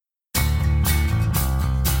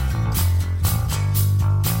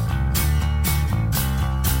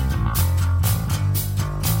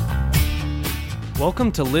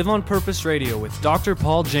Welcome to Live on Purpose Radio with Dr.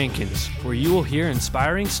 Paul Jenkins, where you will hear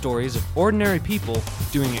inspiring stories of ordinary people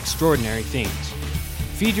doing extraordinary things.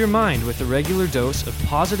 Feed your mind with a regular dose of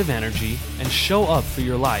positive energy and show up for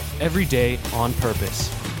your life every day on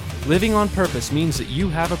purpose. Living on purpose means that you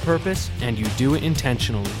have a purpose and you do it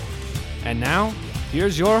intentionally. And now,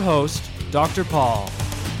 here's your host, Dr. Paul.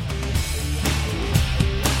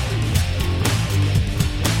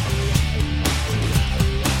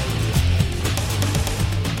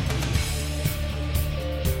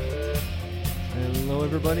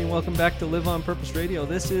 Hello, everybody. Welcome back to Live on Purpose Radio.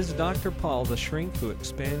 This is Dr. Paul, the shrink who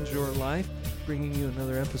expands your life, bringing you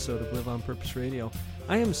another episode of Live on Purpose Radio.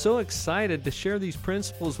 I am so excited to share these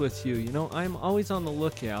principles with you. You know, I'm always on the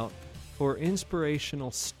lookout for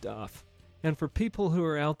inspirational stuff and for people who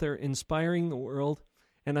are out there inspiring the world,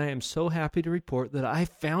 and I am so happy to report that I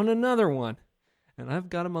found another one, and I've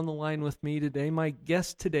got him on the line with me today. My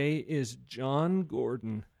guest today is John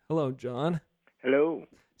Gordon. Hello, John. Hello.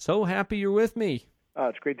 So happy you're with me. Oh,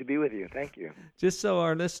 it's great to be with you. Thank you. Just so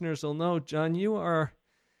our listeners will know, John, you are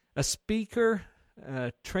a speaker,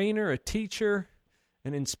 a trainer, a teacher,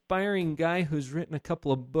 an inspiring guy who's written a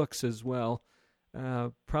couple of books as well.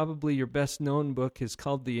 Probably your best known book is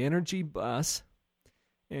called The Energy Bus,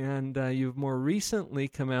 and you've more recently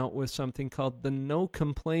come out with something called The No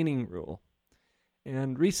Complaining Rule.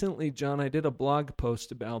 And recently, John, I did a blog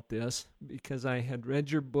post about this because I had read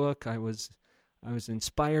your book. I was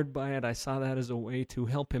inspired by it. I saw that as a way to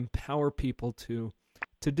help empower people to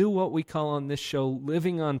do what we call on this show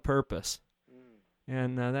living on purpose.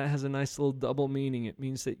 And that has a nice little double meaning. It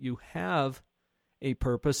means that you have a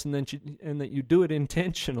purpose and that you do it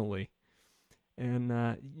intentionally.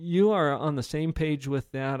 And you are on the same page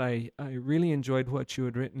with that. I really enjoyed what you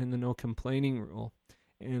had written in the No Complaining Rule.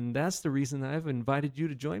 And that's the reason that I've invited you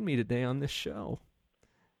to join me today on this show.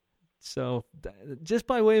 So just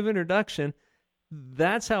by way of introduction,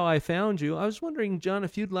 that's how I found you. I was wondering, John,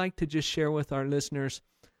 if you'd like to just share with our listeners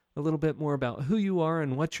a little bit more about who you are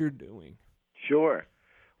and what you're doing. Sure.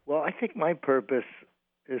 Well, I think my purpose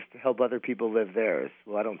is to help other people live theirs.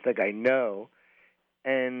 Well, I don't think I know.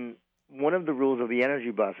 And one of the rules of the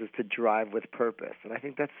Energy Bus is to drive with purpose. And I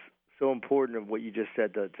think that's so important of what you just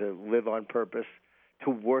said, to live on purpose, to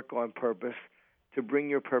work on purpose, to bring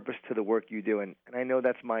your purpose to the work you do. And I know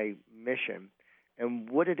that's my mission. And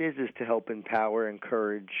what it is to help empower,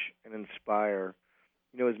 encourage, and inspire,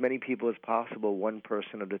 as many people as possible, one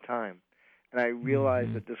person at a time. And I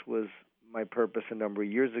realized that this was my purpose a number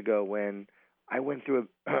of years ago when I went through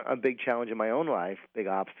a big challenge in my own life, big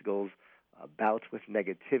obstacles, bouts with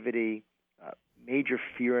negativity, major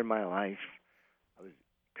fear in my life. I was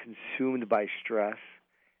consumed by stress,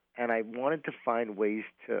 and I wanted to find ways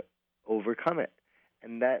to overcome it.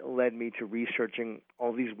 And that led me to researching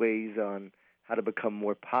all these ways on how to become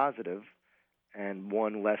more positive and,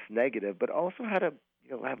 less negative, but also how to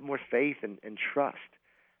have more faith and trust.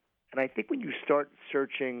 And I think when you start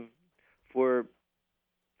searching for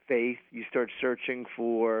faith, you start searching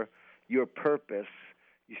for your purpose,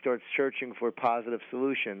 you start searching for positive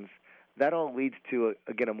solutions, that all leads to,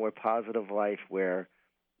 a more positive life where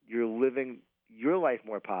you're living your life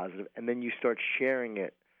more positive, and then you start sharing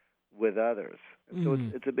it with others. And so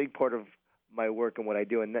it's a big part of my work and what I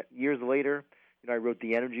do. And that years later, I wrote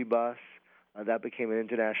The Energy Bus. That became an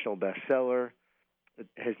international bestseller. It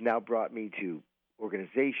has now brought me to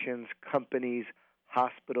organizations, companies,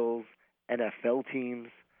 hospitals, NFL teams,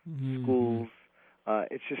 schools.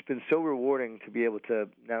 It's just been so rewarding to be able to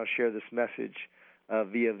now share this message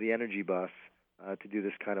via The Energy Bus to do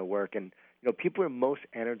this kind of work. And, people are most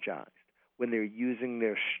energized when they're using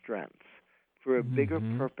their strengths for a bigger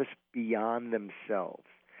purpose beyond themselves.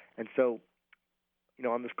 And so,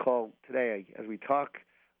 on this call today, as we talk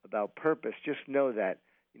about purpose, just know that,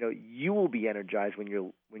 you will be energized when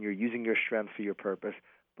you're using your strength for your purpose,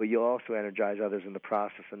 but you'll also energize others in the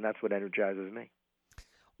process, and that's what energizes me.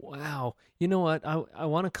 Wow. You know what? I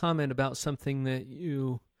want to comment about something that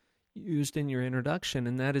you used in your introduction,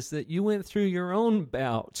 and that is that you went through your own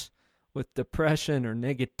bouts with depression or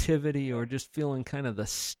negativity or just feeling kind of the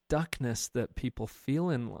stuckness that people feel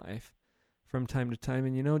in life from time to time.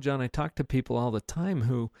 And John, I talk to people all the time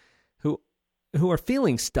who are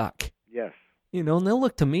feeling stuck. Yes. And they'll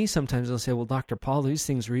look to me sometimes. They'll say, "Well, Dr. Paul, these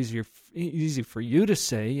things are easy for you to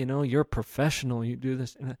say. You're a professional. You do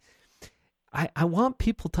this." And I want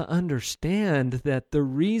people to understand that the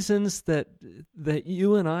reasons that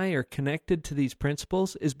you and I are connected to these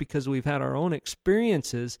principles is because we've had our own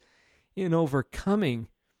experiences in overcoming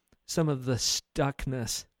some of the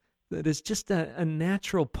stuckness that is just a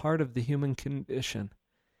natural part of the human condition.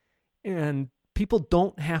 And people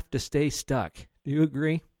don't have to stay stuck Do you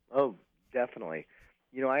agree? Oh, definitely.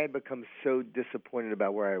 I had become so disappointed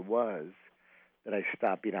about where I was that I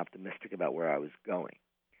stopped being optimistic about where I was going.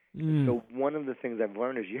 So one of the things I've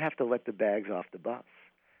learned is you have to let the bags off the bus,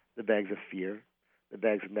 the bags of fear, the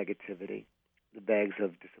bags of negativity, the bags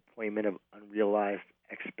of disappointment, of unrealized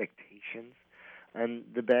expectations, and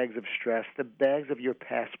the bags of stress, the bags of your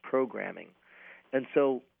past programming. And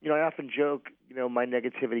so, I often joke, my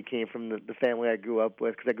negativity came from the family I grew up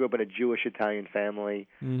with, because I grew up in a Jewish-Italian family,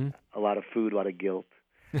 a lot of food, a lot of guilt,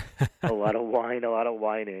 a lot of wine, a lot of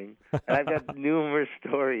whining. And I've got numerous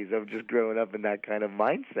stories of just growing up in that kind of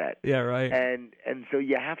mindset. Yeah, right. And so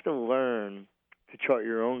you have to learn to chart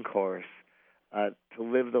your own course, to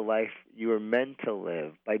live the life you were meant to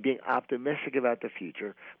live by being optimistic about the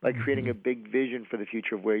future, by creating a big vision for the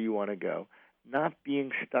future of where you want to go, not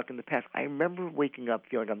being stuck in the past. I remember waking up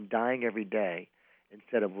feeling I'm dying every day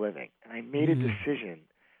instead of living. And I made a decision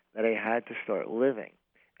that I had to start living.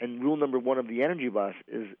 And rule number one of the energy bus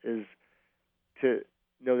is to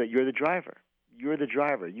know that you're the driver. You're the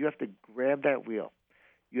driver. You have to grab that wheel.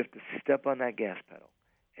 You have to step on that gas pedal.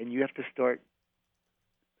 And you have to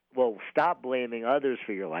stop blaming others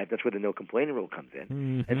for your life. That's where the no complaining rule comes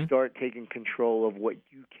in. And start taking control of what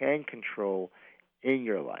you can control in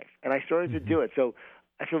your life. And I started to do it. So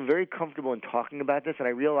I feel very comfortable in talking about this, and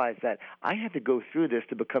I realized that I had to go through this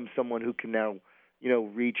to become someone who can now,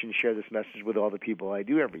 reach and share this message with all the people I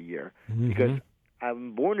do every year, because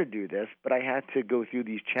I'm born to do this, but I had to go through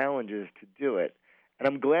these challenges to do it. And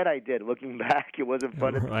I'm glad I did. Looking back, it wasn't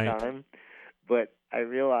fun at the time, but I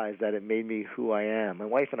realized that it made me who I am. My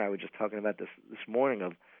wife and I were just talking about this morning,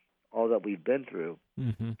 of all that we've been through.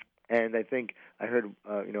 And I think I heard,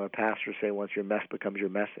 a pastor say once, your mess becomes your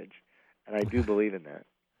message. And I do believe in that.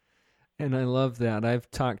 And I love that. I've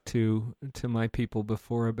talked to my people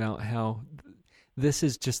before about how this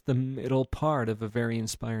is just the middle part of a very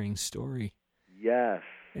inspiring story. Yes.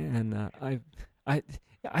 And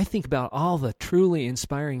I think about all the truly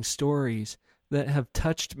inspiring stories that have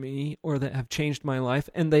touched me or that have changed my life,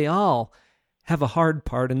 and they all have a hard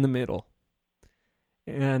part in the middle.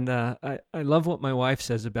 And I love what my wife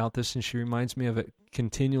says about this, and she reminds me of it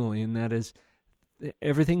continually, and that is,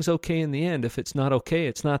 everything's okay in the end. If it's not okay,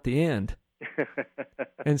 it's not the end.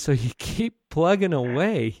 And so you keep plugging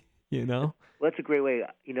away, Well, that's a great way.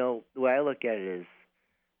 The way I look at it is,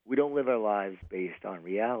 we don't live our lives based on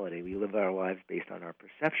reality. We live our lives based on our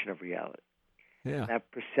perception of reality. Yeah. That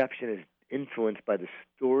perception is influenced by the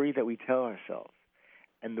story that we tell ourselves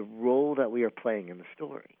and the role that we are playing in the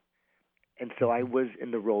story. And so I was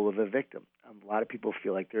in the role of a victim. A lot of people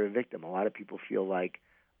feel like they're a victim. A lot of people feel like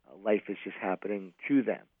life is just happening to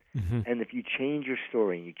them. And if you change your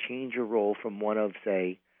story and you change your role from one of,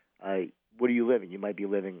 say, what are you living? You might be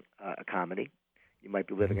living a comedy. You might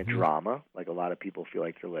be living a drama, like a lot of people feel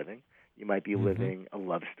like they're living. You might be living a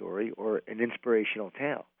love story or an inspirational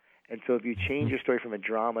tale. And so if you change your story from a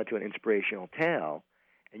drama to an inspirational tale,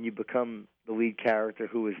 and you become the lead character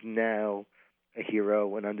who is now a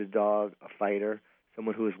hero, an underdog, a fighter,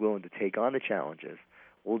 someone who is willing to take on the challenges,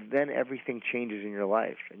 well, then everything changes in your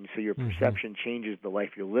life. And so your perception changes the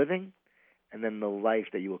life you're living and then the life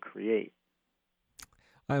that you will create.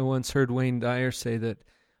 I once heard Wayne Dyer say that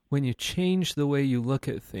when you change the way you look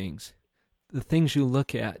at things, the things you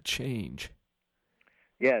look at change.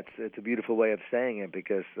 Yeah, it's a beautiful way of saying it,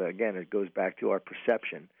 because, again, it goes back to our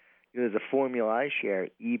perception. There's a formula I share,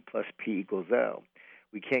 E plus P equals O.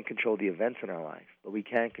 We can't control the events in our life, but we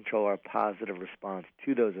can control our positive response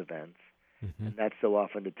to those events, and that so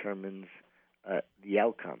often determines the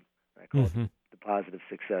outcome. I call it the positive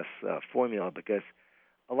success formula, because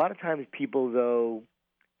a lot of times people, though,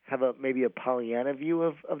 have maybe a Pollyanna view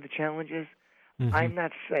of the challenges. I'm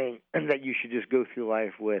not saying that you should just go through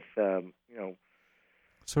life with,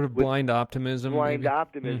 sort of blind optimism. Blind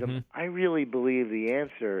optimism. I really believe the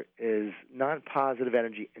answer is not positive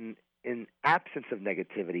energy in absence of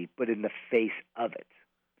negativity, but in the face of it.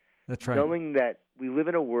 That's right. Knowing that we live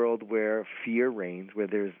in a world where fear reigns, where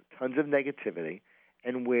there's tons of negativity,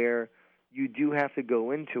 and where you do have to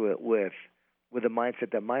go into it with a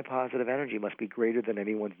mindset that my positive energy must be greater than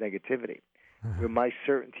anyone's negativity, where my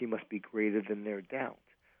certainty must be greater than their doubt,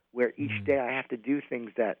 where each day I have to do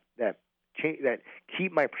things that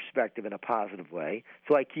keep my perspective in a positive way.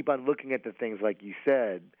 So I keep on looking at the things, like you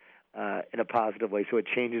said, in a positive way, so it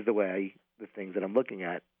changes the way the things that I'm looking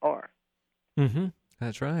at are.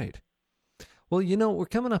 That's right. Well, we're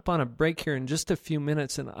coming up on a break here in just a few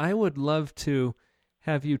minutes, and I would love to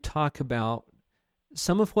have you talk about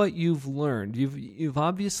some of what you've learned. You've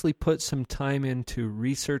obviously put some time into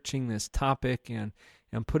researching this topic and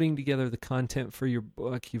and putting together the content for your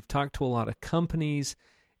book. You've talked to a lot of companies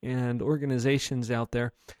and organizations out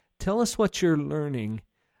there. Tell us what you're learning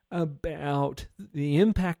about the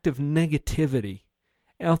impact of negativity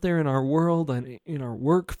out there in our world and in our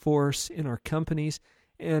workforce, in our companies,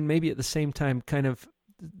 and maybe at the same time kind of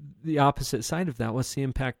the opposite side of that. What's the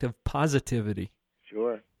impact of positivity?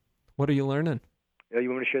 Sure. What are you learning? Oh, you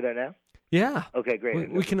want me to share that now? Yeah. Okay,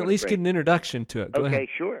 great. We can at least get an introduction to it. Go ahead.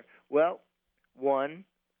 Sure. Well, one,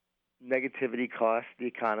 negativity costs the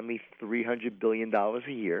economy $300 billion a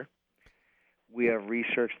year. We have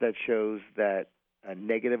research that shows that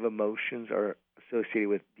negative emotions are associated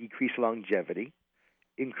with decreased longevity,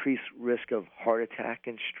 increased risk of heart attack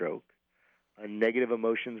and stroke. Negative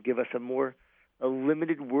emotions give us a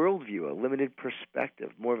limited worldview, a limited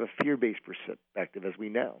perspective, more of a fear-based perspective, as we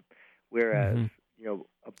know. Whereas,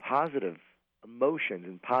 a positive emotions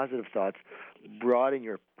and positive thoughts broaden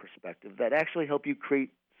your perspective that actually help you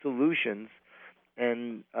create solutions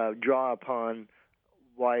and draw upon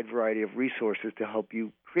a wide variety of resources to help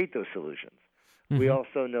you create those solutions. Mm-hmm. We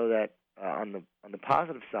also know that on the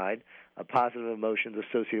positive side, positive emotions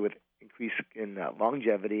associated with increase in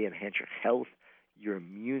longevity, enhance your health, your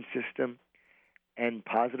immune system, and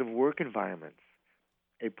positive work environments.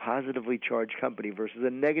 A positively charged company versus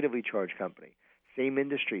a negatively charged company. Same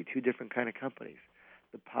industry, two different kind of companies.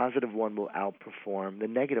 The positive one will outperform the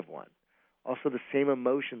negative one. Also, the same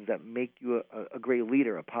emotions that make you a great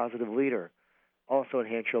leader, a positive leader, also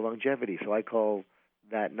enhance your longevity. So I call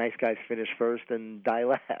that nice guys finish first and die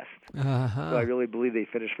last. Uh-huh. So I really believe they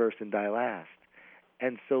finish first and die last.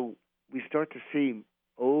 And so we start to see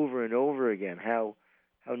over and over again how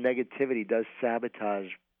negativity does sabotage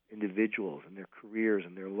individuals and their careers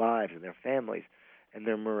and their lives and their families and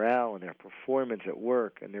their morale and their performance at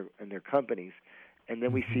work and their companies. And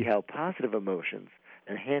then we see how positive emotions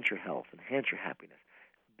enhance your health, enhance your happiness,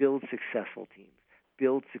 build successful teams,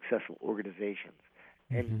 build successful organizations.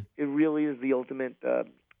 And it really is the ultimate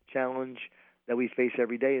challenge that we face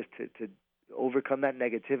every day is to overcome that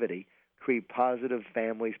negativity, create positive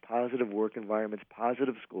families, positive work environments,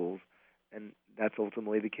 positive schools, and that's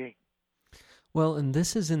ultimately the key. Well, and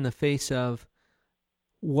this is in the face of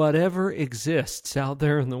whatever exists out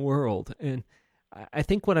there in the world. And I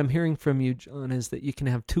think what I'm hearing from you, John, is that you can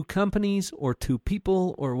have two companies or two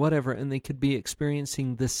people or whatever, and they could be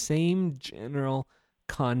experiencing the same general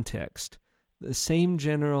context, the same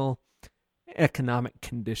general economic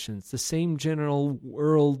conditions, the same general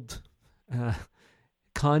world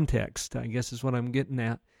context, I guess is what I'm getting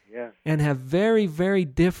at, yes. And have very, very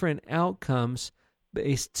different outcomes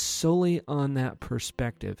based solely on that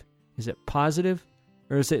perspective. Is it positive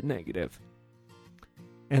or is it negative?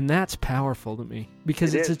 And that's powerful to me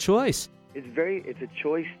because it's a choice. It's a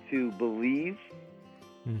choice to believe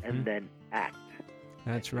and then act.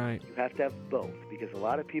 That's right. You have to have both because a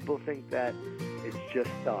lot of people think that it's just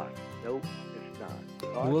thoughts. Nope, it's not.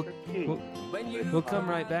 Thoughts are key. We'll come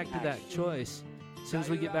right back to that choice as soon as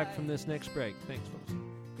we get back from this next break. Thanks, folks.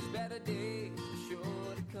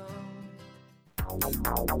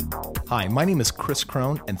 Hi, my name is Chris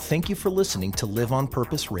Crone, and thank you for listening to Live on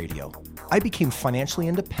Purpose Radio. I became financially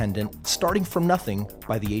independent, starting from nothing,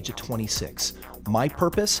 by the age of 26. My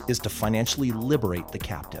purpose is to financially liberate the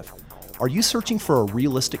captive. Are you searching for a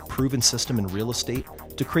realistic, proven system in real estate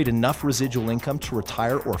to create enough residual income to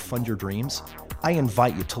retire or fund your dreams? I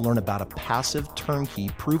invite you to learn about a passive, turnkey,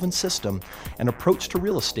 proven system and approach to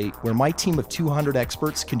real estate where my team of 200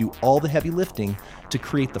 experts can do all the heavy lifting to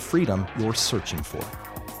create the freedom you're searching for.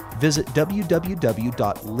 Visit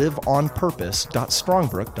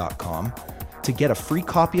www.liveonpurpose.strongbrook.com to get a free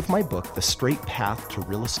copy of my book, The Straight Path to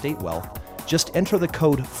Real Estate Wealth. Just enter the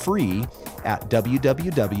code FREE at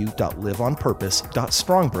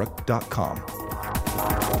www.liveonpurpose.strongbrook.com.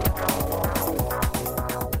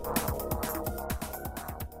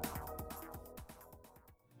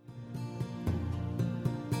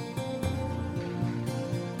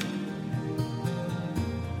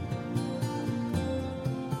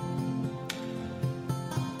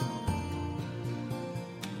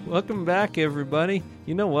 Welcome back, everybody.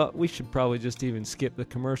 You know what? We should probably just even skip the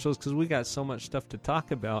commercials because we got so much stuff to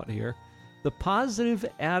talk about here. The positive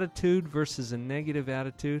attitude versus a negative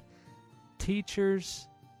attitude. Teachers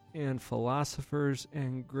and philosophers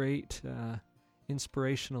and great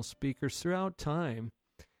inspirational speakers throughout time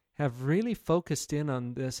have really focused in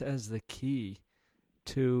on this as the key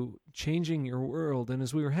to changing your world. And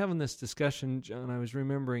as we were having this discussion, John, I was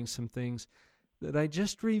remembering some things that I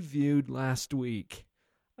just reviewed last week.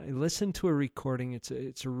 I listened to a recording. It's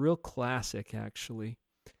a real classic, actually,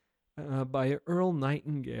 by Earl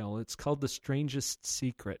Nightingale. It's called The Strangest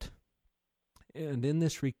Secret. And in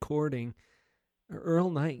this recording, Earl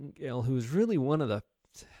Nightingale, who was really one of the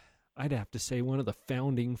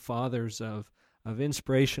founding fathers of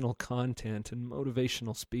inspirational content and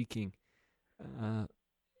motivational speaking,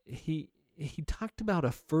 he talked about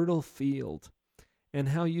a fertile field and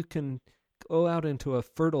how you can go out into a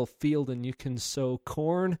fertile field and you can sow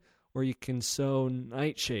corn or you can sow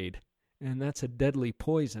nightshade. And that's a deadly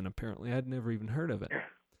poison, apparently. I'd never even heard of it.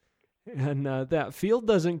 And that field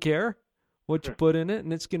doesn't care what you put in it,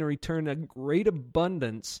 and it's going to return a great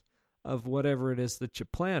abundance of whatever it is that you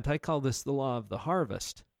plant. I call this the law of the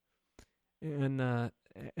harvest. And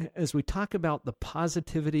as we talk about the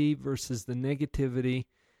positivity versus the negativity,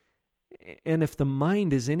 and if the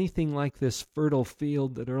mind is anything like this fertile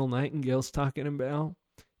field that Earl Nightingale's talking about,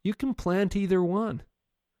 you can plant either one.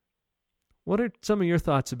 What are some of your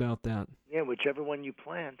thoughts about that? Yeah, whichever one you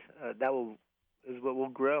plant, is what will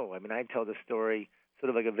grow. I mean, I tell the story sort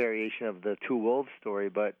of like a variation of the two wolves story,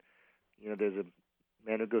 but there's a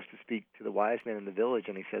man who goes to speak to the wise man in the village,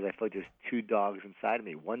 and he says, I feel like there's two dogs inside of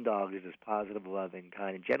me. One dog is this positive, loving,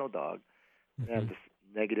 kind, and gentle dog. Mm-hmm. And I have this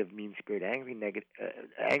negative, mean-spirited,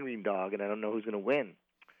 angry dog, and I don't know who's going to win.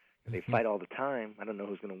 And they fight all the time. I don't know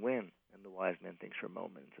who's going to win. And the wise man thinks for a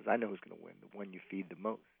moment and says, I know who's going to win, the one you feed the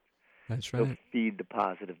most. That's right. So feed the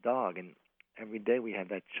positive dog. And every day we have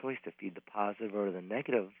that choice to feed the positive or the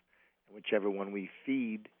negative. And whichever one we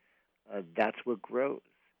feed, that's what grows.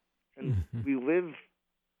 And we live,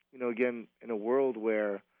 again, in a world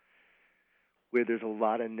where there's a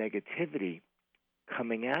lot of negativity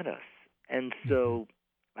coming at us. And so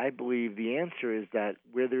I believe the answer is that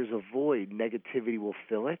where there's a void, negativity will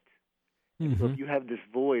fill it. So if you have this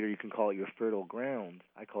void, or you can call it your fertile ground,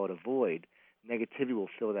 I call it a void, negativity will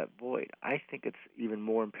fill that void. I think it's even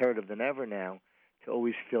more imperative than ever now to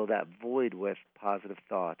always fill that void with positive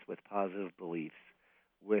thoughts, with positive beliefs,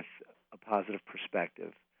 with a positive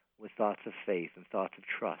perspective, with thoughts of faith and thoughts of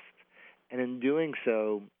trust. And in doing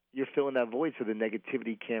so, you're filling that void so the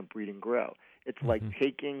negativity can't breed and grow. It's like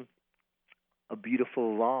taking a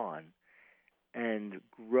beautiful lawn and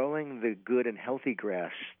growing the good and healthy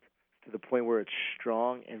grass to the point where it's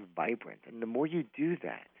strong and vibrant. And the more you do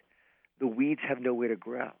that, the weeds have nowhere to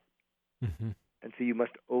grow. And so you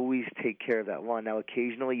must always take care of that lawn. Now,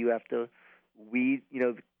 occasionally you have to weed,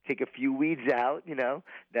 take a few weeds out,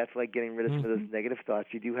 That's like getting rid of some of those negative thoughts.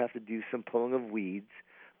 You do have to do some pulling of weeds.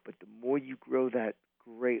 But the more you grow that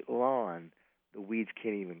great lawn, the weeds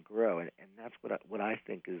can't even grow. And that's what I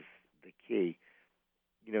think is the key.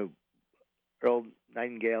 Earl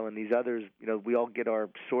Nightingale and these others, we all get our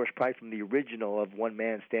source probably from the original of one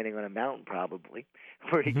man standing on a mountain probably,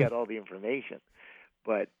 where he got all the information.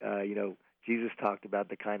 But, Jesus talked about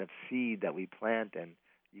the kind of seed that we plant, and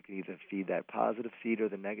you can either feed that positive seed or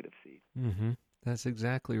the negative seed. That's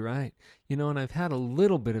exactly right. And I've had a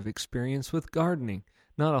little bit of experience with gardening,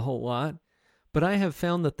 not a whole lot, but I have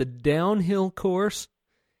found that the downhill course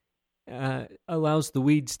allows the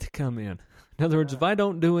weeds to come in. In other words, if I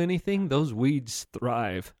don't do anything, those weeds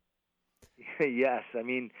thrive. Yes. I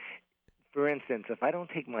mean, for instance, if I don't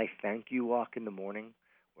take my thank you walk in the morning,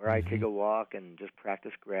 where I take a walk and just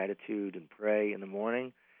practice gratitude and pray in the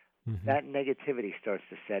morning, that negativity starts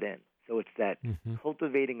to set in. So it's that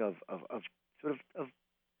cultivating of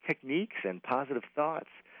techniques and positive thoughts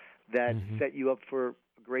that set you up for a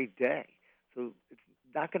great day. So it's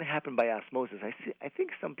not going to happen by osmosis. I think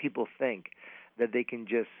some people think that they can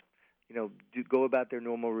just, go about their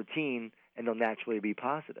normal routine and they'll naturally be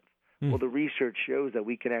positive. Well, the research shows that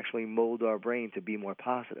we can actually mold our brain to be more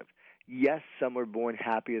positive. Yes, some are born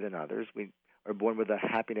happier than others. We are born with a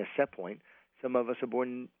happiness set point. Some of us are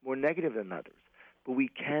born more negative than others. But we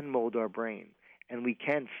can mold our brain, and we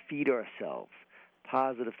can feed ourselves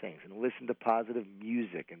positive things and listen to positive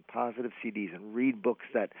music and positive CDs and read books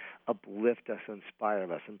that uplift us and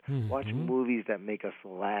inspire us and watch movies that make us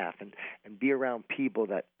laugh and be around people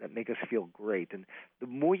that make us feel great. And the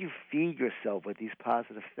more you feed yourself with these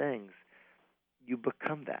positive things, you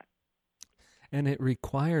become that. And it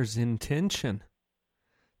requires intention.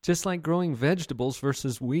 Just like growing vegetables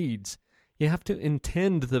versus weeds. You have to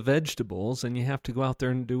intend the vegetables, and you have to go out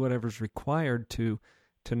there and do whatever's required to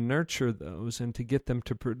nurture those and to get them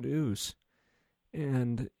to produce.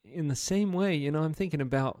 And in the same way, I'm thinking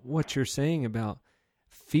about what you're saying about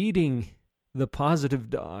feeding the positive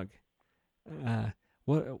dog.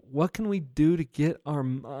 What can we do to get our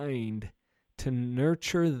mind to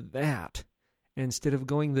nurture that instead of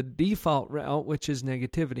going the default route, which is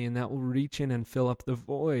negativity, and that will reach in and fill up the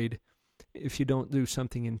void if you don't do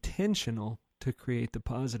something intentional to create the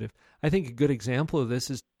positive. I think a good example of this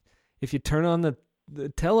is if you turn on the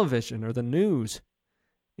television or the news,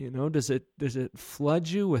 Does it flood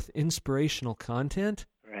you with inspirational content?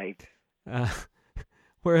 Right.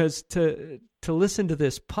 Whereas to listen to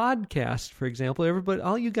this podcast, for example, everybody,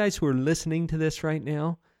 all you guys who are listening to this right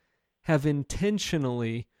now have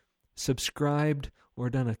intentionally subscribed or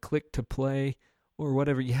done a click to play or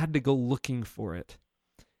whatever. You had to go looking for it.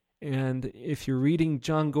 And if you're reading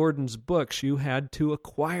John Gordon's books, you had to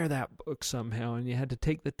acquire that book somehow, and you had to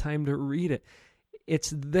take the time to read it.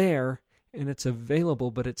 It's there, and it's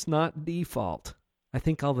available, but it's not default. I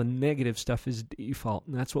think all the negative stuff is default,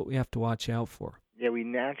 and that's what we have to watch out for. Yeah, we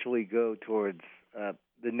naturally go towards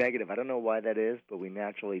the negative. I don't know why that is, but we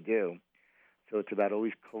naturally do. So it's about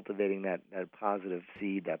always cultivating that positive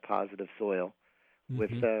seed, that positive soil,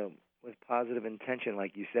 with positive intention,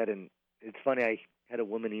 like you said. And it's funny, I had a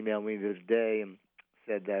woman email me this day and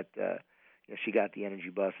said that she got the Energy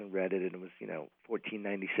Bus and read it, and it was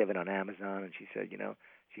 $14.97 on Amazon, and she said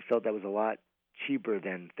she felt that was a lot cheaper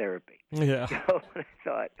than therapy. Yeah. So I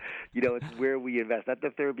thought, it's where we invest. Not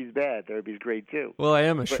that therapy's bad. Therapy's great too. Well, I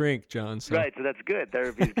am a shrink, John. So. Right, so that's good.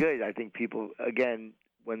 Therapy's good. I think people, again,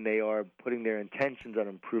 when they are putting their intentions on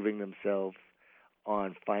improving themselves,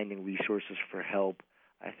 on finding resources for help,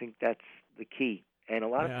 I think that's the key. And a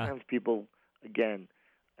lot of times people, again,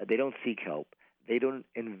 they don't seek help. They don't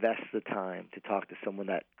invest the time to talk to someone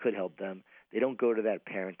that could help them. They don't go to that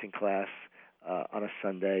parenting class on a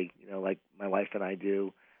Sunday, like my wife and I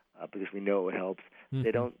do, because we know it helps. Mm-hmm.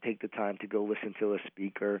 They don't take the time to go listen to a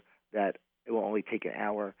speaker that it will only take an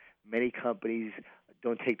hour. Many companies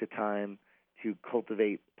don't take the time to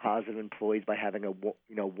cultivate positive employees by having a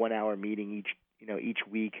 1 hour meeting each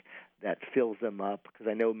week that fills them up, because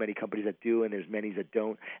I know many companies that do, and there's many that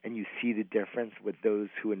don't, and you see the difference with those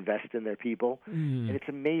who invest in their people, and it's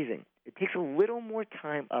amazing. It takes a little more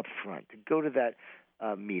time up front to go to that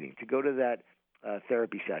meeting, to go to that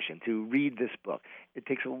therapy session, to read this book. It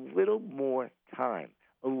takes a little more time,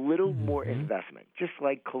 a little more investment. Just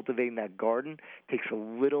like cultivating that garden takes a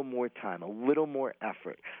little more time, a little more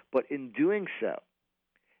effort. But in doing so,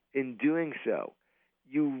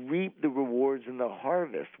 you reap the rewards in the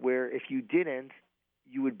harvest, where if you didn't,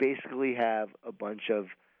 you would basically have a bunch of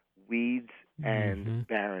weeds and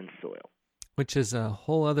barren soil. Which is a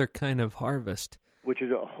whole other kind of harvest. Which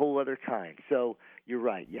is a whole other kind. So you're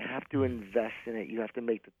right. You have to invest in it. You have to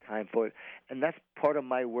make the time for it. And that's part of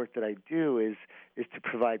my work that I do is to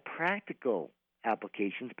provide practical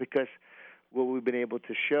applications, because what we've been able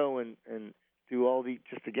to show and through all the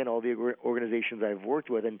organizations I've worked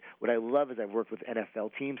with, and what I love is I've worked with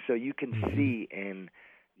NFL teams, so you can see in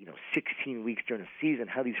 16 weeks during a season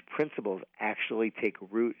how these principles actually take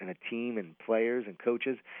root in a team and players and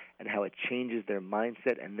coaches, and how it changes their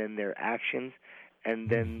mindset and then their actions, and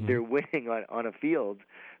then they're winning on a field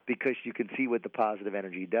because you can see what the positive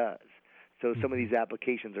energy does. So some of these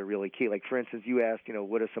applications are really key. Like, for instance, you asked,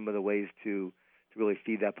 what are some of the ways to really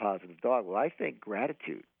feed that positive dog? Well, I think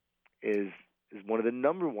gratitude is one of the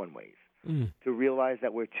number one ways to realize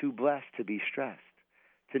that we're too blessed to be stressed,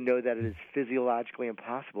 to know that it is physiologically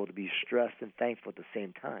impossible to be stressed and thankful at the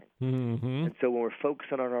same time. And so when we're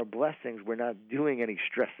focusing on our blessings, we're not doing any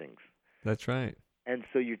stressings. That's right. And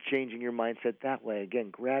so you're changing your mindset that way.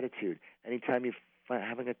 Again, gratitude. Anytime you're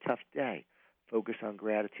having a tough day, focus on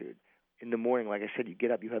gratitude. In the morning, like I said, you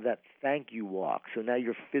get up, you have that thank you walk. So now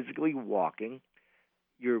you're physically walking.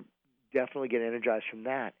 You're definitely getting energized from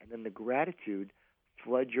that. And then the gratitude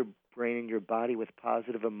floods your brain and your body with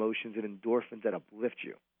positive emotions and endorphins that uplift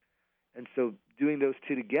you. And so doing those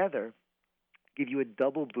two together give you a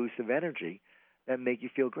double boost of energy that make you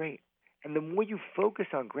feel great. And the more you focus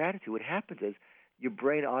on gratitude, what happens is your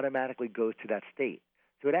brain automatically goes to that state.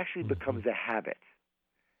 So it actually becomes a habit.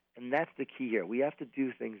 And that's the key here. We have to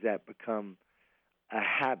do things that become a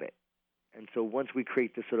habit. And so once we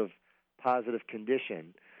create this sort of positive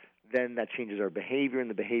condition, then that changes our behavior, and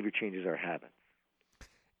the behavior changes our habits.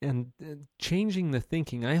 And changing the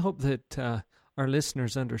thinking, I hope that our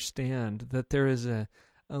listeners understand that there is a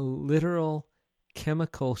literal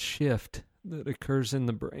chemical shift that occurs in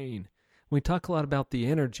the brain. We talk a lot about the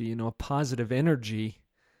energy, a positive energy,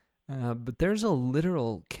 but there's a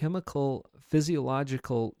literal chemical,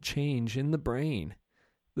 physiological change in the brain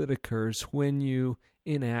that occurs when you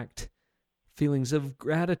enact feelings of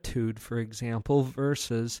gratitude, for example,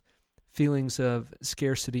 versus feelings of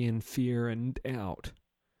scarcity and fear and doubt.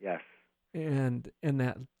 Yes. And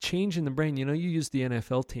that change in the brain, you use the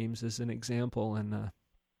NFL teams as an example, and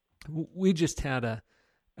we just had a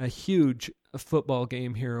huge football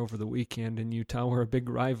game here over the weekend in Utah. We're a big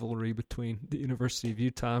rivalry between the University of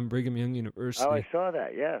Utah and Brigham Young University. Oh, I saw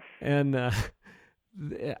that, yes. And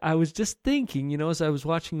I was just thinking, as I was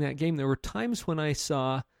watching that game, there were times when I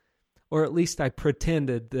saw or at least I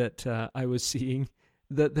pretended that I was seeing,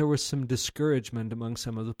 that there was some discouragement among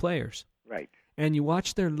some of the players. Right. And you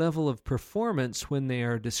watch their level of performance when they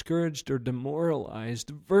are discouraged or demoralized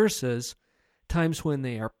versus times when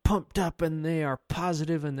they are pumped up and they are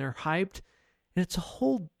positive and they're hyped. And it's a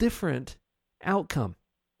whole different outcome.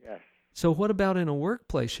 Yes. So what about in a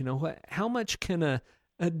workplace? How much can a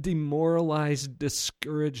demoralized,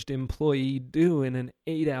 discouraged employee do in an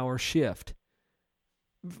 8-hour shift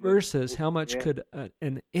versus how much could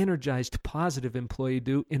an energized, positive employee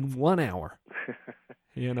do in 1 hour?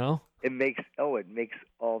 It makes all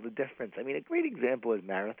the difference. I mean, a great example is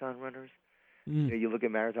marathon runners. You look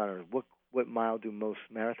at marathoners. What mile do most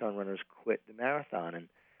marathon runners quit the marathon? And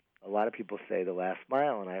a lot of people say the last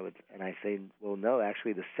mile, and I say, well, no,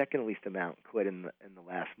 actually, the second least amount quit in the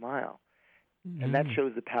last mile, and that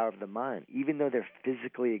shows the power of the mind. Even though they're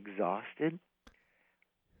physically exhausted,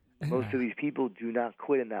 most of these people do not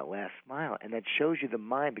quit in that last mile, and that shows you the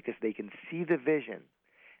mind because they can see the vision.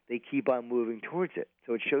 They keep on moving towards it.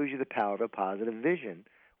 So it shows you the power of a positive vision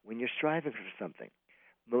when you're striving for something.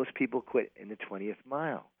 Most people quit in the 20th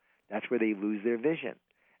mile. That's where they lose their vision.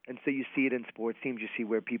 And so you see it in sports teams. You see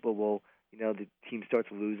where people will, the team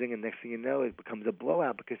starts losing, and next thing you know, it becomes a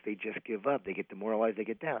blowout because they just give up. They get demoralized. They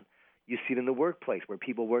get down. You see it in the workplace where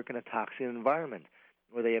people work in a toxic environment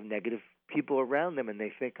where they have negative people around them, and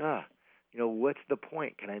they think, what's the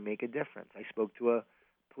point? Can I make a difference? I spoke to a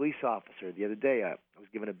police officer the other day. I was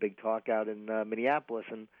giving a big talk out in Minneapolis,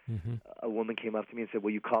 and a woman came up to me and said,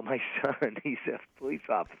 well, you call my son. He's a police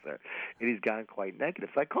officer, and he's gotten quite negative.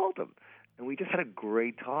 So I called him, and we just had a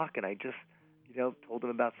great talk, and I just, told him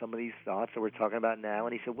about some of these thoughts that we're talking about now,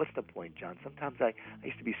 and he said, what's the point, John? Sometimes I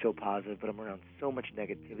used to be so positive, but I'm around so much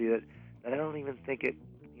negativity that I don't even think it,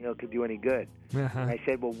 could do any good. And I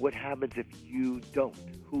said, well, what happens if you don't?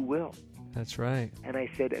 Who will? That's right. And I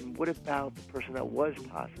said, and what about the person that was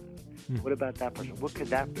positive? What about that person? What could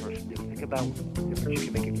that person do? Think about the difference you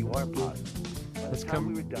can make if you are positive. By the time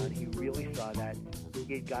we were done, he really saw that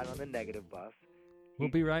he had gotten on the negative bus. We'll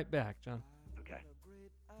be right back, John. Okay.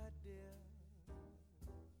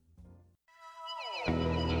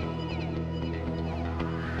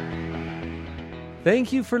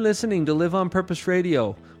 Thank you for listening to Live on Purpose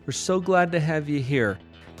Radio. We're so glad to have you here.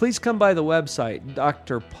 Please come by the website,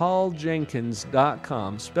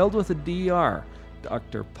 drpauljenkins.com, spelled with a D-R,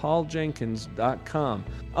 drpauljenkins.com.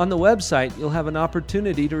 On the website, you'll have an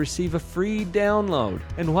opportunity to receive a free download.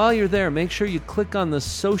 And while you're there, make sure you click on the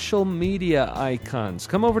social media icons.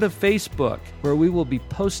 Come over to Facebook, where we will be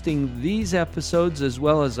posting these episodes as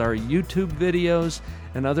well as our YouTube videos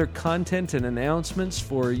and other content and announcements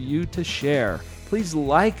for you to share. Please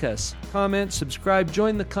like us, comment, subscribe,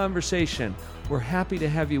 join the conversation. We're happy to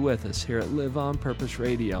have you with us here at Live on Purpose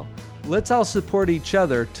Radio. Let's all support each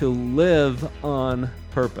other to live on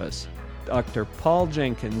purpose.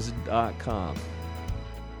 drpauljenkins.com.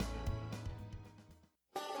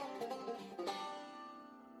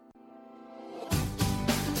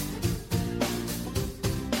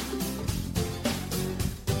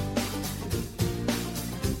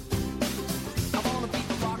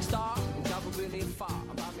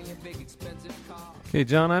 Okay,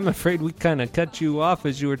 John, I'm afraid we kind of cut you off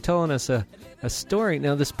as you were telling us a story.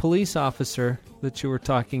 Now, this police officer that you were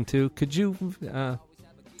talking to, could you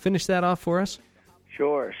finish that off for us?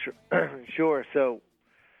 Sure. So, I'm trying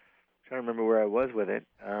to remember where I was with it.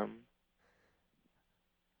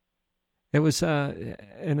 It was,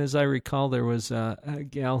 and as I recall, there was a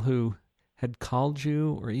gal who had called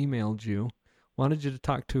you or emailed you, wanted you to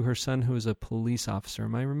talk to her son who was a police officer.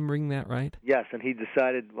 Am I remembering that right? Yes, and he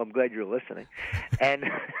decided, well, I'm glad you're listening. And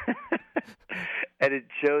and it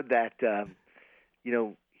showed that,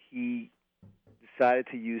 he decided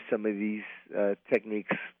to use some of these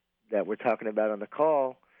techniques that we're talking about on the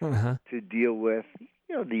call to deal with,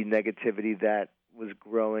 the negativity that was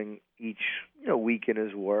growing each, week in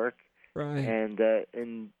his work. Right. And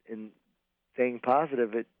in staying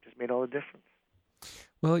positive, it just made all the difference.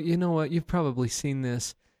 Well, you know what? You've probably seen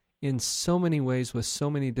this in so many ways with so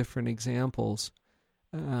many different examples.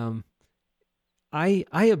 I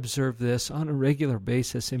observe this on a regular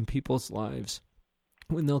basis in people's lives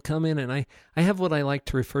when they'll come in, and I have what I like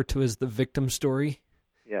to refer to as the victim story.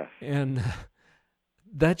 Yes. And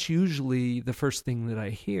that's usually the first thing that I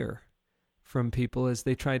hear from people as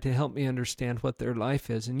they try to help me understand what their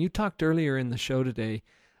life is. And you talked earlier in the show today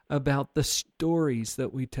about the stories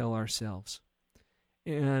that we tell ourselves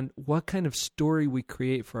and what kind of story we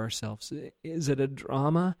create for ourselves. Is it a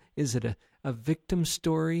drama? Is it a victim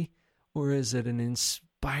story? Or is it an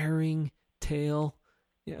inspiring tale?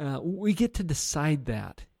 We get to decide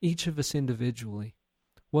that, each of us individually.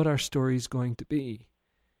 what our story is going to be.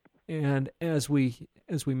 And as we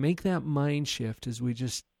make that mind shift,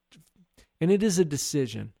 and it is a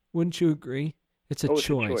decision, wouldn't you agree? It's a choice. It's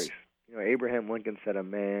a choice. Abraham Lincoln said a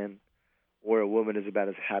man or a woman is about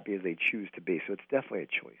as happy as they choose to be. So it's definitely a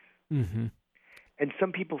choice. Mm-hmm. And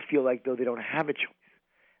some people feel like, though, they don't have a choice.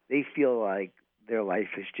 They feel like their life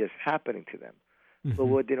is just happening to them. Mm-hmm. But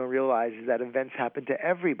what they don't realize is that events happen to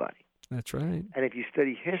everybody. That's right. And if you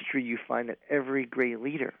study history, you find that every great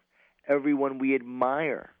leader, everyone we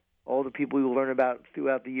admire, all the people we learn about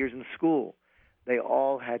throughout the years in school, they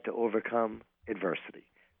all had to overcome adversity.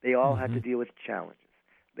 They all had to deal with challenges.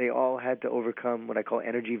 They all had to overcome what I call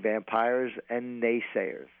energy vampires and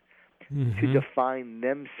naysayers to define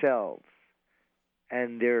themselves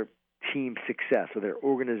and their team success or their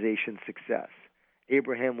organization success.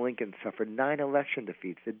 Abraham Lincoln suffered 9 election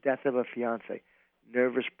defeats, the death of a fiancé,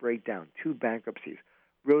 nervous breakdown, 2 bankruptcies.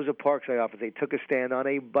 Rosa Parks, I often say, took a stand on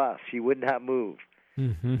a bus. She would not move.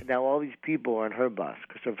 And now all these people are on her bus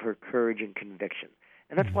because of her courage and conviction.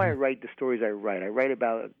 And that's why I write the stories I write. I write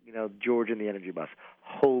about, George and the energy bus,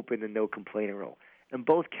 Hope in the no complaining role. And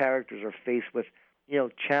both characters are faced with,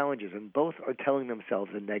 challenges, and both are telling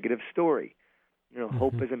themselves a negative story.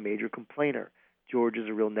 Hope is a major complainer. George is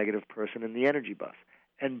a real negative person in the energy bus.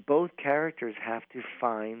 And both characters have to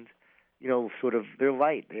find, sort of their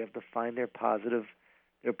light. They have to find their positive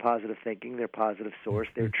thinking, their positive source,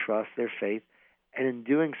 their trust, their faith. And in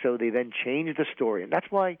doing so, they then change the story. And that's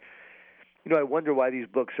why, I wonder why these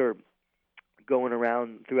books are going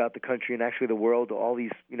around throughout the country and actually the world to all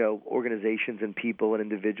these, organizations and people and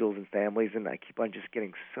individuals and families. And I keep on just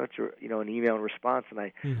getting such an email and response. And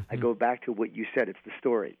I go back to what you said. It's the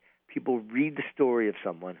story. People read the story of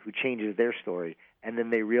someone who changes their story, and then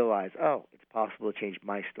they realize, oh, it's possible to change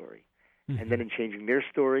my story. And then in changing their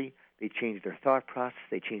story, they change their thought process,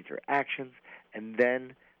 they change their actions, and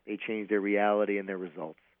then they change their reality and their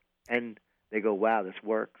results. And they go, wow, this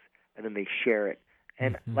works. And then they share it.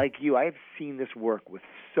 And like you, I've seen this work with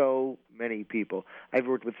so many people. I've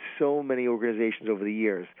worked with so many organizations over the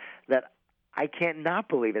years that I can't not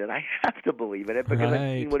believe it, and I have to believe in it because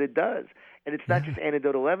I've seen what it does. And it's not just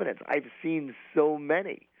anecdotal evidence. I've seen so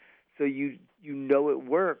many. So you know it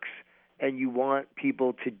works, and you want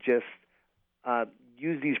people to just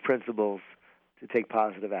use these principles to take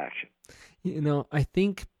positive action. I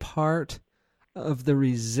think part of the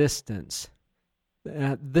resistance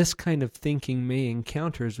that this kind of thinking may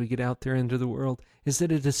encounter as we get out there into the world is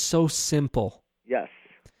that it is so simple. Yes.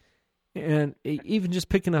 And even just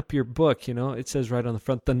picking up your book, it says right on the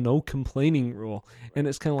front, the no complaining rule. And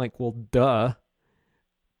it's kind of like, well, duh.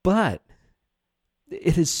 But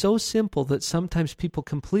it is so simple that sometimes people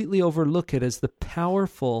completely overlook it as the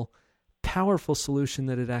powerful, powerful solution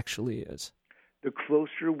that it actually is. The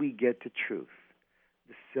closer we get to truth,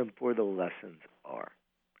 the simpler the lessons are.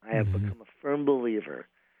 I have become a firm believer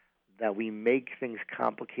that we make things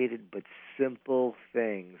complicated, but simple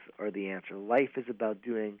things are the answer. Life is about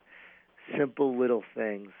doing simple little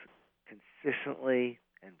things consistently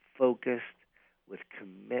and focused with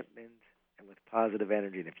commitment and with positive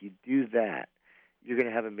energy. And if you do that, you're going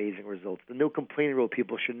to have amazing results. The no complaining rule,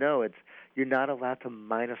 people should know, you're not allowed to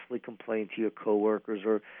mindlessly complain to your coworkers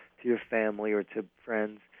or to your family or to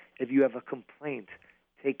friends. If you have a complaint,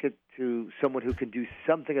 take it to someone who can do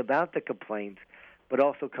something about the complaint, but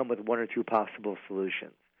also come with 1 or 2 possible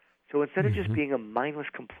solutions. So instead of just being a mindless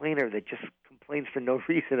complainer that just complains for no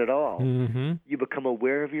reason at all, you become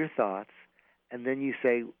aware of your thoughts, and then you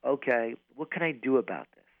say, okay, what can I do about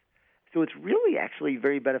this? So it's really actually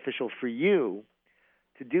very beneficial for you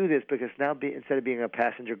to do this because now instead of being a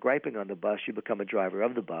passenger griping on the bus, you become a driver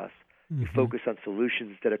of the bus. You focus on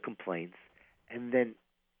solutions instead of complaints, and then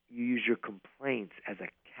you use your complaints as a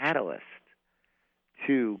catalyst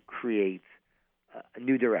to create a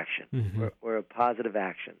new direction or a positive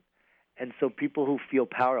action. And so people who feel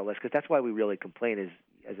powerless, because that's why we really complain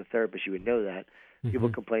as a therapist, you would know that. People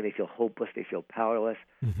complain, they feel hopeless, they feel powerless.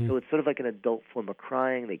 So it's sort of like an adult form of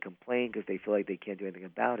crying. They complain because they feel like they can't do anything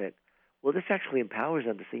about it. Well, this actually empowers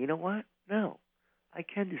them to say, you know what? No, I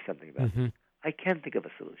can do something about it. I can think of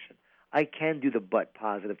a solution. I can do the but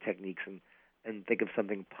positive techniques and think of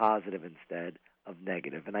something positive instead of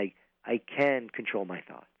negative. And I can control my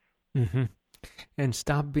thoughts. And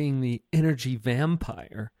stop being the energy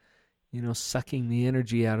vampire, sucking the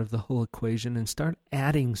energy out of the whole equation and start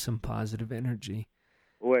adding some positive energy.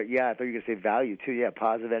 Or, yeah, I thought you were going to say value, too. Yeah,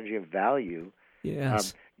 positive energy and value.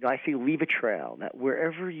 Yes. I say leave a trail. That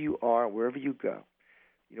wherever you are, wherever you go,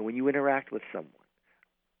 when you interact with someone,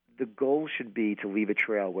 the goal should be to leave a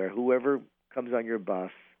trail where whoever comes on your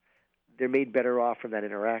bus, they're made better off from that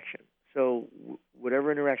interaction. So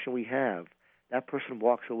whatever interaction we have, that person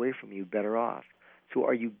walks away from you better off. So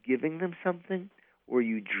are you giving them something, or are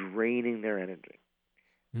you draining their energy?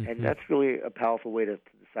 Mm-hmm. And that's really a powerful way to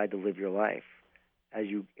decide to live your life as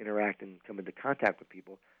you interact and come into contact with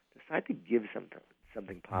people. Decide to give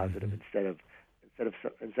something positive Mm-hmm.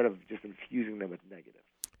 instead of just infusing them with negative.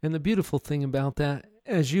 And the beautiful thing about that,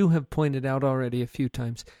 as you have pointed out already a few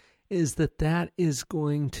times, is that is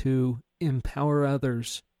going to empower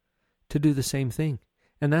others to do the same thing.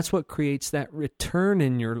 And that's what creates that return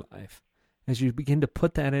in your life. As you begin to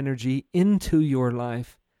put that energy into your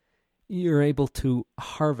life, you're able to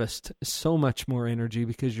harvest so much more energy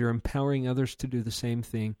because you're empowering others to do the same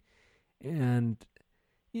thing. And,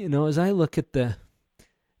 as I look at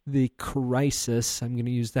the crisis, I'm going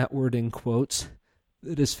to use that word in quotes,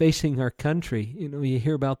 that is facing our country. You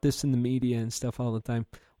hear about this in the media and stuff all the time.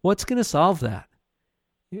 What's going to solve that?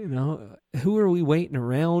 Who are we waiting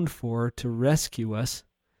around for to rescue us?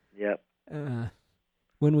 Yep.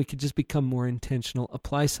 When we could just become more intentional,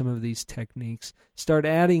 apply some of these techniques, start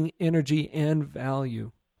adding energy and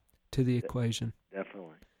value to the equation.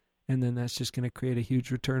 Definitely. And then that's just going to create a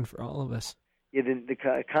huge return for all of us. Yeah, the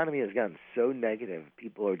economy has gotten so negative.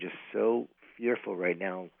 People are just so fearful right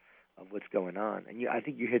now of what's going on. And I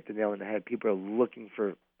think you hit the nail on the head. People are looking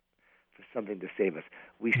for something to save us.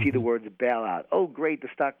 We see the words bailout. Oh, great, the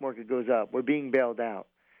stock market goes up. We're being bailed out.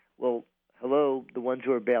 Well, hello, the ones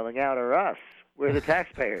who are bailing out are us. We're the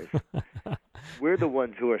taxpayers. We're the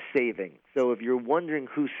ones who are saving. So if you're wondering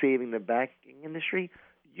who's saving the banking industry,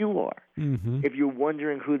 you are. Mm-hmm. If you're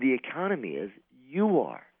wondering who the economy is, you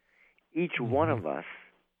are. Each one of us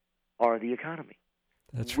are the economy.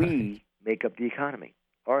 That's we right. make up the economy.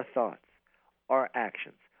 Our thoughts, our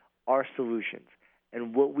actions, our solutions,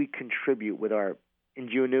 and what we contribute with our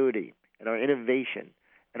ingenuity and our innovation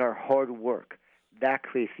and our hard work, that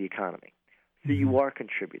creates the economy. So you are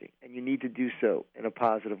contributing, and you need to do so in a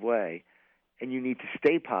positive way, and you need to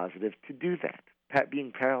stay positive to do that.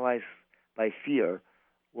 Being paralyzed by fear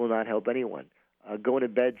will not help anyone. Going to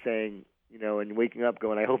bed saying, and waking up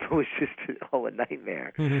going, I hope it was just a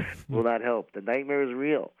nightmare, will not help. The nightmare is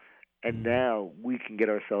real, and now we can get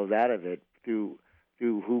ourselves out of it through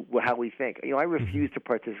how we think. I refuse to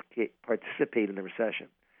participate in the recession,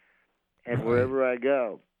 and wherever I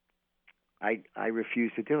go, I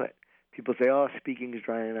refuse to do it. People say, oh, speaking is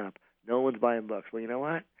drying up. No one's buying books. Well, you know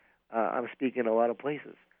what? I'm speaking in a lot of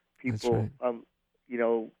places. People,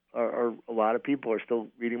 are a lot of people are still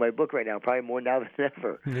reading my book right now, probably more now than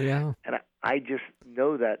ever. Yeah. And I just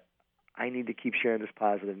know that I need to keep sharing this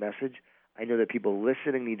positive message. I know that people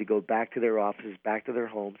listening need to go back to their offices, back to their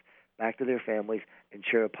homes, back to their families, and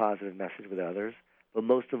share a positive message with others. But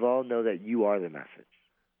most of all, know that you are the message.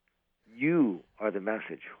 You are the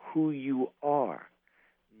message. Who you are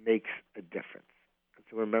makes a difference. And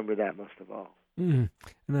so remember that most of all. And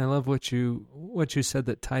I love what you said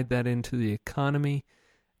that tied that into the economy,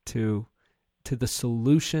 to the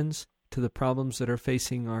solutions, to the problems that are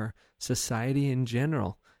facing our society in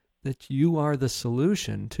general, that you are the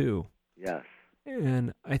solution too. Yes.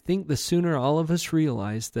 And I think the sooner all of us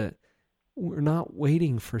realize that we're not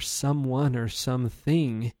waiting for someone or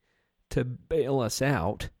something to bail us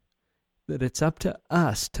out, that it's up to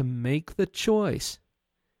us to make the choice,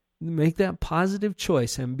 make that positive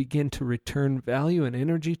choice and begin to return value and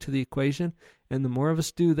energy to the equation. And the more of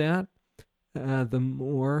us do that, the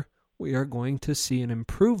more we are going to see an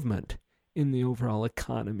improvement in the overall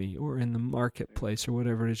economy or in the marketplace or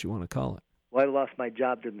whatever it is you want to call it. Well, I lost my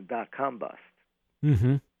job during the dot-com bust.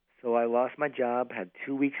 Mm-hmm. So I lost my job, had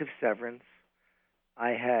 2 weeks of severance. I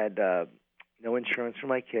had no insurance for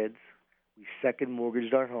my kids. We second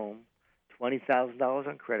mortgaged our home, $20,000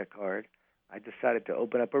 on credit card. I decided to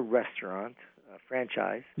open up a restaurant, a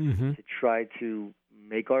franchise, to try to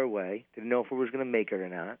make our way. Didn't know if we was going to make it or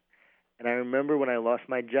not. And I remember when I lost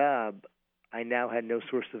my job, I now had no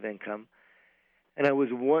source of income. And I was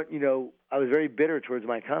very bitter towards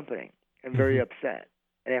my company and very upset.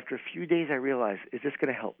 And after a few days, I realized, is this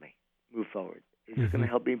going to help me move forward? Is this going to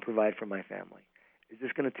help me provide for my family? Is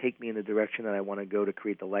this going to take me in the direction that I want to go to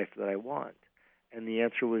create the life that I want? And the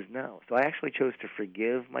answer was no. So I actually chose to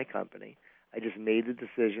forgive my company. I just made the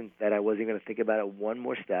decision that I wasn't going to think about it one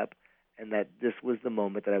more step, and that this was the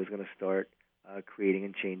moment that I was going to start creating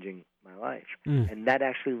and changing my life. And that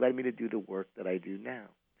actually led me to do the work that I do now.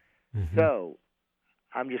 So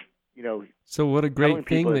I'm just, So what a great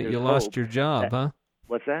thing that you lost your job, huh?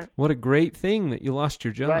 What's that? What a great thing that you lost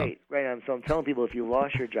your job. Right. So I'm telling people, if you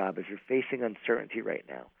lost your job, if you're facing uncertainty right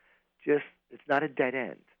now, it's not a dead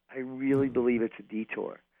end. I really believe it's a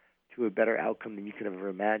detour to a better outcome than you could ever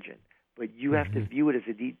imagine. But you have to view it as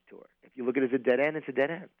a detour. If you look at it as a dead end, it's a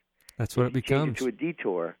dead end. That's what it becomes. Change it to a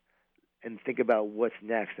detour and think about what's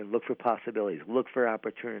next and look for possibilities, look for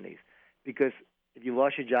opportunities. Because if you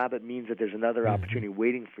lost your job, it means that there's another opportunity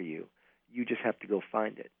waiting for you. You just have to go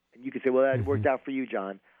find it. And you could say, well, that worked out for you,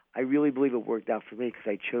 John. I really believe it worked out for me because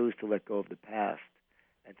I chose to let go of the past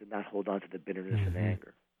and to not hold on to the bitterness and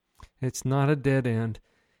anger. It's not a dead end.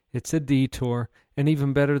 It's a detour. And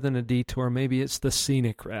even better than a detour, maybe it's the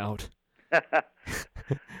scenic route.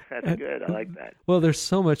 That's good. I like that. Well, there's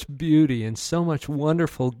so much beauty and so much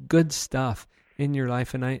wonderful, good stuff in your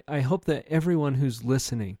life. And I hope that everyone who's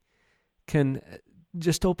listening can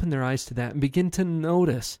just open their eyes to that and begin to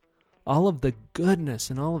notice all of the goodness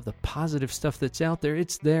and all of the positive stuff that's out there.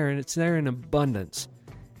 It's there, and it's there in abundance.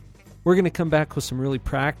 We're going to come back with some really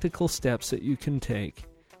practical steps that you can take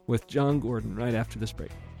with Jon Gordon right after this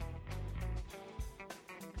break.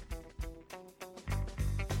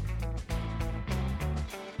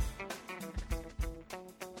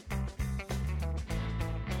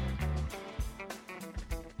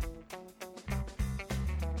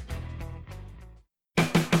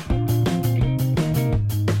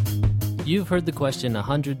 You've heard the question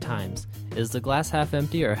 100 times, is the glass half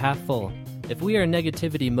empty or half full? If we are in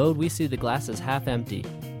negativity mode, we see the glass as half empty.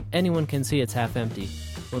 Anyone can see it's half empty.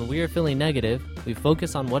 When we are feeling negative, we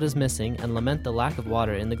focus on what is missing and lament the lack of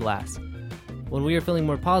water in the glass. When we are feeling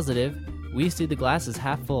more positive, we see the glass as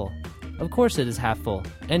half full. Of course it is half full.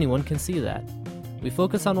 Anyone can see that. We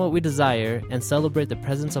focus on what we desire and celebrate the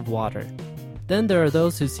presence of water. Then there are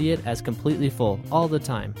those who see it as completely full all the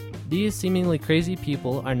time. These seemingly crazy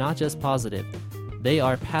people are not just positive, they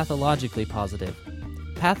are pathologically positive.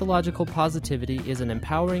 Pathological positivity is an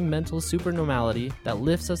empowering mental supernormality that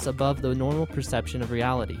lifts us above the normal perception of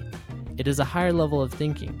reality. It is a higher level of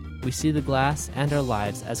thinking. We see the glass and our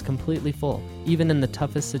lives as completely full, even in the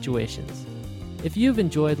toughest situations. If you've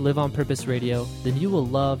enjoyed Live on Purpose Radio, then you will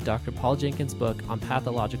love Dr. Paul Jenkins' book on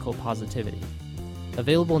pathological positivity.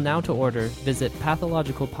 Available now to order, visit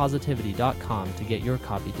pathologicalpositivity.com to get your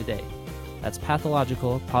copy today. That's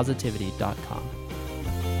pathologicalpositivity.com.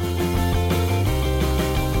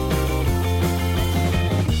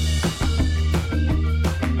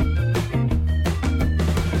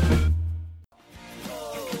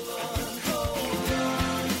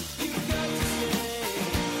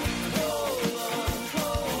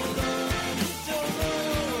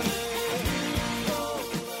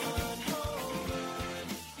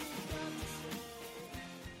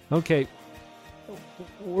 Okay,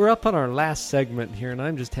 we're up on our last segment here, and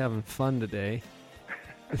I'm just having fun today.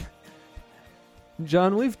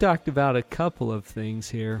 John, we've talked about a couple of things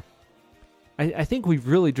here. I think we've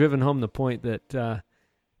really driven home the point that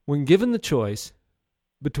when given the choice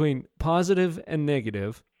between positive and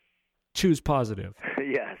negative, choose positive.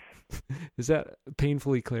 Yes. Is that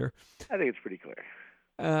painfully clear? I think it's pretty clear.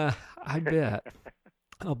 I bet.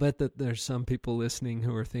 I'll bet that there's some people listening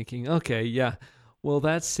who are thinking, okay, yeah, well,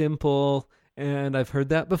 that's simple, and I've heard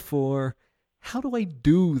that before. How do I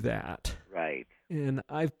do that? Right. And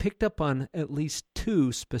I've picked up on at least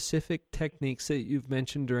two specific techniques that you've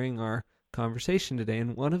mentioned during our conversation today,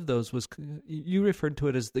 and one of those was, you referred to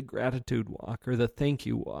it as the gratitude walk or the thank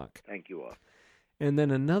you walk. Thank you walk. And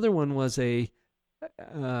then another one was I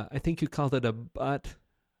think you called it a but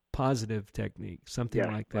positive technique, something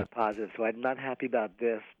like that. But positive. So I'm not happy about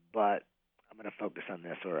this, but I'm going to focus on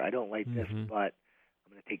this. Or I don't like this, but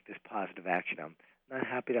I'm going to take this positive action. I'm not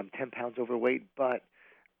happy that I'm 10 pounds overweight, but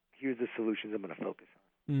here's the solutions I'm going to focus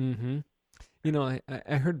on. Mm-hmm. You know,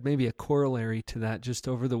 I heard maybe a corollary to that just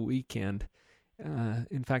over the weekend.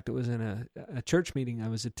 In fact, it was in a church meeting I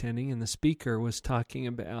was attending, and the speaker was talking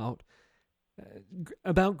about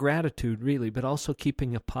gratitude, really, but also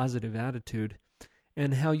keeping a positive attitude,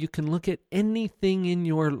 and how you can look at anything in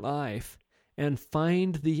your life and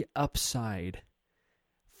find the upside.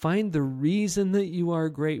 Find the reason that you are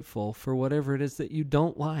grateful for whatever it is that you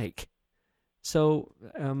don't like. So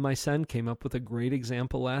my son came up with a great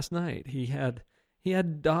example last night. He had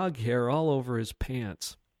dog hair all over his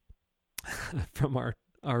pants from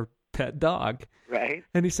our pet dog. Right.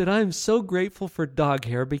 And he said, I'm so grateful for dog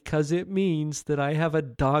hair because it means that I have a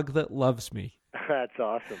dog that loves me. That's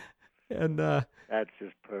awesome. And that's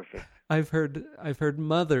just perfect. I've heard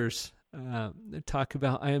mothers talk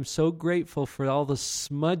about, I am so grateful for all the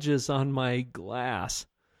smudges on my glass,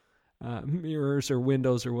 mirrors or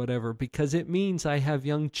windows or whatever, because it means I have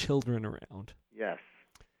young children around. Yes.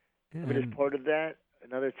 And, I mean, as part of that,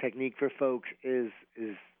 another technique for folks is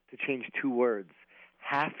to change two words.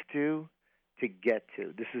 Have to get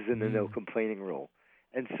to. This is in the no complaining rule.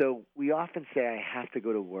 And so we often say, I have to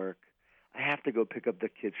go to work. I have to go pick up the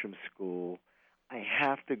kids from school. I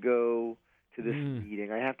have to go to this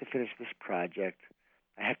meeting. I have to finish this project.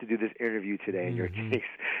 I have to do this interview today in your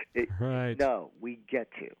case. Right. No, we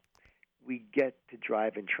get to. We get to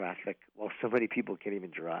drive in traffic while so many people can't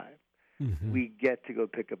even drive. Mm-hmm. We get to go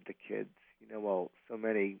pick up the kids, while so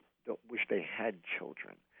many don't wish they had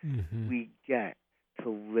children. Mm-hmm. We get to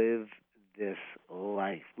live this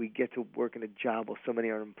life. We get to work in a job while so many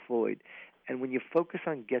are employed. And when you focus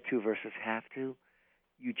on get to versus have to,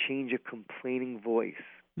 you change a complaining voice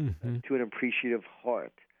to an appreciative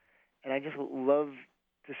heart. And I just love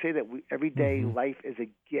to say that everyday life is a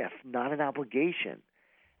gift, not an obligation.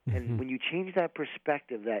 And when you change that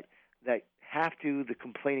perspective, that have to, the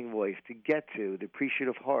complaining voice, to get to, the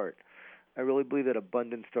appreciative heart, I really believe that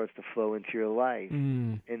abundance starts to flow into your life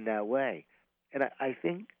in that way. And I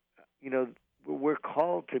think, we're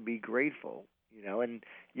called to be grateful, and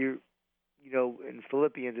in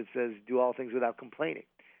Philippians it says, do all things without complaining.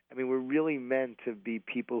 I mean, we're really meant to be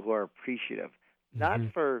people who are appreciative, not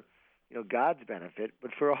for, God's benefit,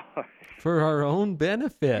 but for ours. For our own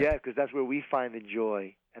benefit. Yeah, because that's where we find the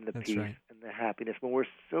joy and the peace and the happiness. When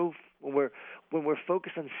we're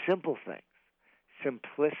focused on simple things,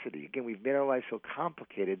 simplicity. Again, we've made our lives so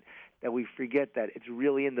complicated that we forget that it's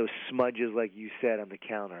really in those smudges, like you said, on the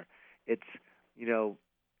counter. It's,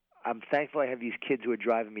 I'm thankful I have these kids who are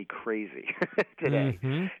driving me crazy today.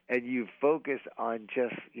 And you focus on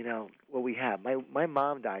just, what we have. My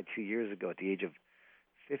mom died 2 years ago at the age of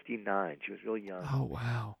 59. She was really young. Oh,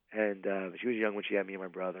 wow. And she was young when she had me and my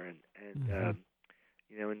brother. And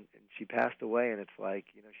she passed away, and it's like,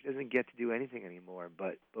 she doesn't get to do anything anymore,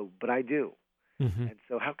 but I do. And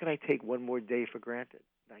so how can I take one more day for granted?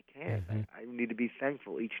 I can't. I need to be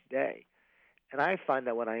thankful each day. And I find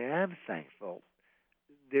that when I am thankful,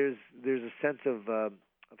 there's a sense of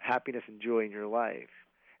happiness and joy in your life.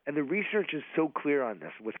 And the research is so clear on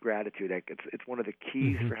this with gratitude. Like it's one of the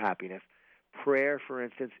keys for happiness. Prayer, for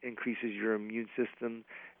instance, increases your immune system,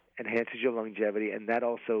 enhances your longevity, and that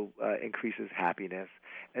also increases happiness.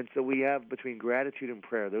 And so we have, between gratitude and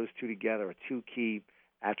prayer, those two together are two key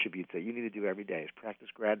attributes that you need to do every day, is practice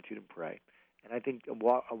gratitude and pray. And I think a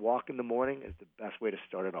walk in the morning is the best way to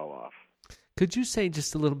start it all off. Could you say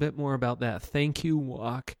just a little bit more about that thank you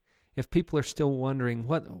walk? If people are still wondering,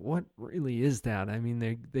 what really is that? I mean,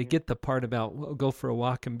 they get the part about go for a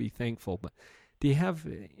walk and be thankful, but do you have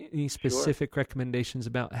any specific recommendations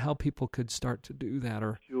about how people could start to do that?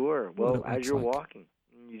 Or Sure. Well, as you're walking,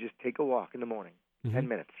 you just take a walk in the morning, 10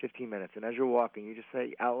 minutes, 15 minutes, and as you're walking, you just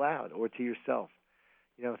say out loud or to yourself,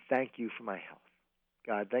 thank you for my health.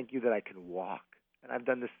 God, thank you that I can walk. And I've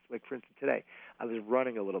done this, like, for instance, today. I was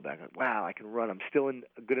running a little bit. I'm like, wow, I can run. I'm still in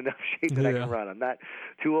a good enough shape that I can run. I'm not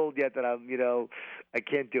too old yet that I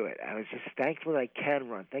can't do it. I was just thankful that I can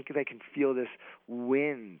run. Thank you that I can feel this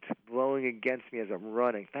wind blowing against me as I'm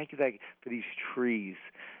running. Thank you for these trees,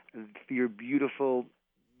 for your beautiful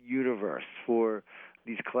universe, for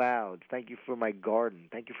these clouds. Thank you for my garden.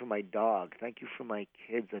 Thank you for my dog. Thank you for my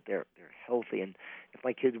kids, that they're healthy. And if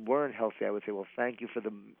my kids weren't healthy, I would say, well, thank you for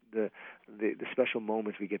the special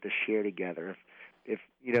moments we get to share together. If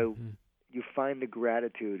you find the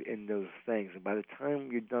gratitude in those things, and by the time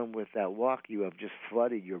you're done with that walk, you have just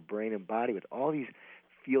flooded your brain and body with all these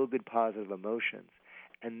feel-good, positive emotions.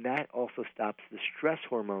 And that also stops the stress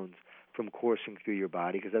hormones from coursing through your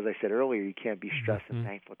body, because as I said earlier, you can't be stressed and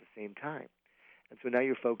thankful at the same time. And so now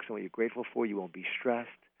you're focused on what you're grateful for. You won't be stressed,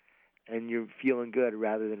 and you're feeling good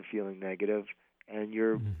rather than feeling negative, and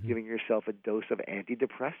you're giving yourself a dose of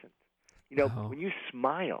antidepressants. When you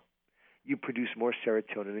smile, you produce more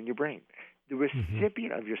serotonin in your brain. The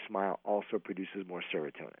recipient of your smile also produces more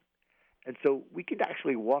serotonin. And so we could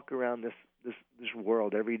actually walk around this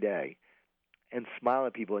world every day and smile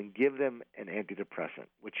at people and give them an antidepressant,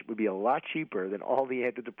 which would be a lot cheaper than all the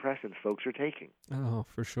antidepressants folks are taking. Oh,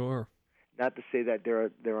 for sure. Not to say that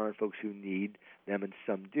there aren't folks who need them, and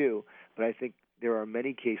some do, but I think there are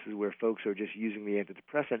many cases where folks are just using the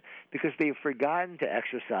antidepressant because they've forgotten to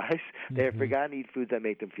exercise, they have forgotten to eat foods that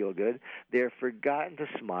make them feel good, they have forgotten to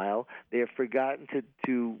smile, they have forgotten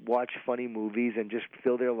to watch funny movies and just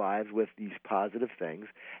fill their lives with these positive things,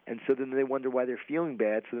 and so then they wonder why they're feeling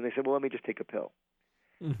bad, so then they say, well, let me just take a pill.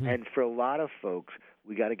 And for a lot of folks,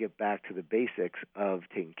 we got to get back to the basics of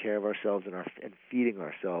taking care of ourselves and feeding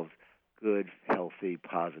ourselves good, healthy,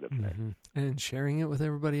 positive things. And sharing it with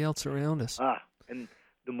everybody else around us. And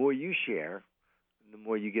the more you share, the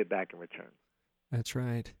more you get back in return. That's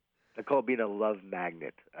right. I call it being a love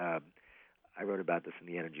magnet. I wrote about this in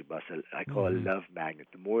the Energy Bus. I call it a love magnet.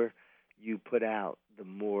 The more you put out, the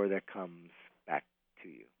more that comes back to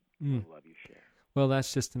you. The love you share. Well,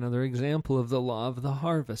 that's just another example of the law of the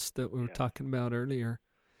harvest that we were talking about earlier.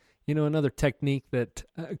 You know, another technique that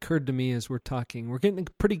occurred to me as we're talking, we're getting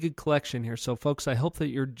a pretty good collection here. So, folks, I hope that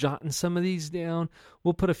you're jotting some of these down.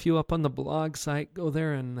 We'll put a few up on the blog site. Go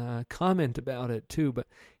there and comment about it, too. But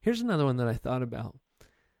here's another one that I thought about.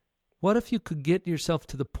 What if you could get yourself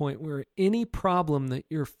to the point where any problem that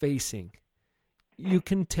you're facing, you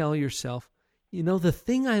can tell yourself, you know, the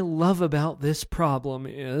thing I love about this problem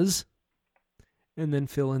is, and then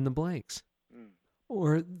fill in the blanks.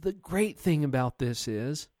 Or the great thing about this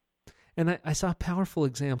is, and I saw a powerful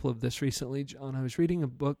example of this recently, John. I was reading a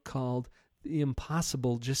book called The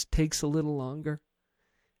Impossible Just Takes a Little Longer.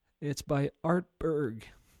 It's by Art Berg.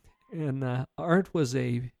 And Art was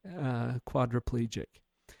a quadriplegic.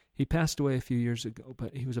 He passed away a few years ago,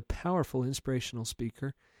 but he was a powerful, inspirational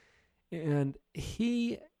speaker. And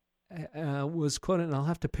he was quoted, and I'll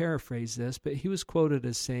have to paraphrase this, but he was quoted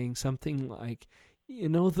as saying something like, you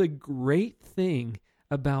know, the great thing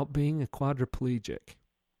about being a quadriplegic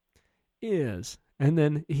is, and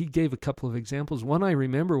then he gave a couple of examples. One I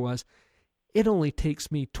remember was, it only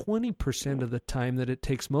takes me 20% of the time that it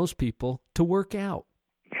takes most people to work out.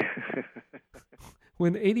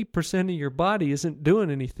 When 80% of your body isn't doing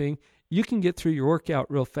anything, you can get through your workout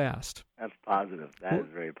real fast. That's positive. That is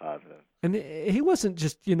very positive. And he wasn't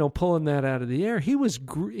just, you know, pulling that out of the air. He was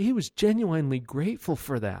genuinely grateful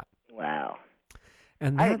for that. Wow.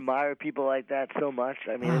 And I admire people like that so much.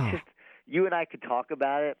 I mean, it's just, you and I could talk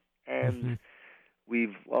about it, and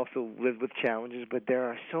we've also lived with challenges, but there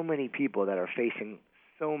are so many people that are facing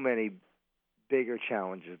so many bigger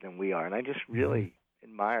challenges than we are, and I just really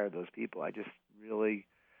admire those people.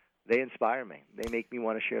 They inspire me. They make me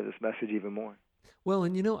want to share this message even more. Well,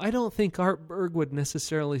 and you know, I don't think Art Berg would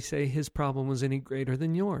necessarily say his problem was any greater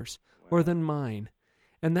than yours or than mine.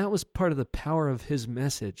 And that was part of the power of his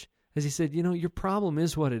message. As he said, you know, your problem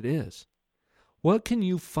is what it is. What can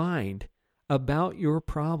you find about your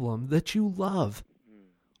problem that you love?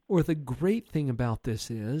 Or the great thing about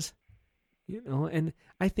this is, you know, and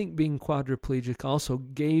I think being quadriplegic also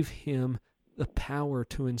gave him the power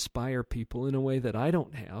to inspire people in a way that I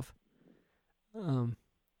don't have.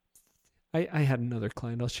 I had another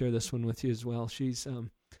client. I'll share this one with you as well. She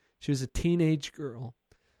was a teenage girl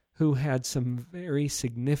who had some very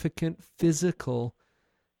significant physical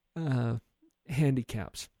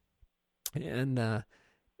handicaps, and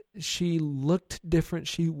she looked different.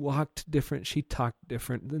 She walked different. She talked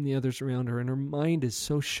different than the others around her, and her mind is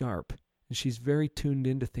so sharp, and she's very tuned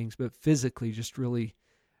into things, but physically just really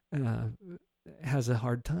has a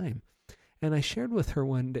hard time. And I shared with her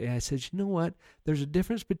one day, I said, you know what? There's a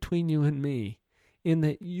difference between you and me in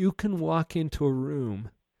that you can walk into a room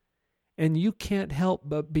and you can't help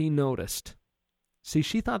but be noticed. See,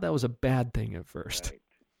 she thought that was a bad thing at first. Right.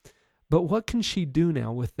 But what can she do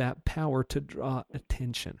now with that power to draw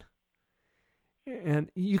attention? And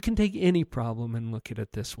you can take any problem and look at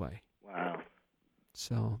it this way. Wow.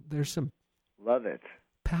 So there's some love it.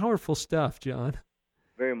 Powerful stuff, John.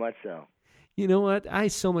 Very much so. You know what? I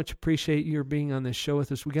so much appreciate your being on this show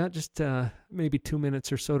with us. We got just maybe 2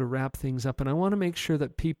 minutes or so to wrap things up, and I want to make sure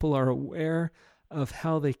that people are aware of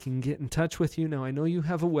how they can get in touch with you. Now, I know you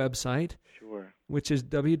have a website, sure, which is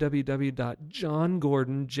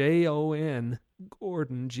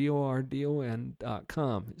www.johngordon,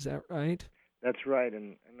 JOHN.com. Is that right? That's right,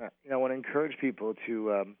 and I want to encourage people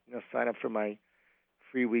to sign up for my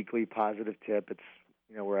free weekly positive tip. It's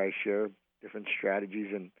where I share different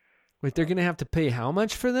strategies and. Wait, they're going to have to pay how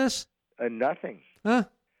much for this? Nothing. Huh?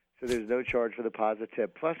 So there's no charge for the positive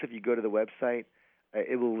tip. Plus, if you go to the website,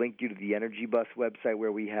 it will link you to the Energy Bus website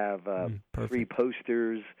where we have free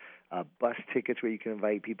posters, bus tickets where you can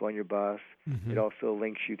invite people on your bus. Mm-hmm. It also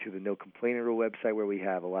links you to the No Complainer Rule website where we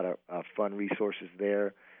have a lot of fun resources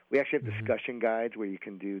there. We actually have discussion guides where you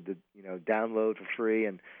can do the download for free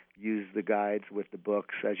and use the guides with the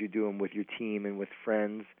books as you do them with your team and with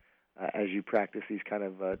friends. As you practice these kind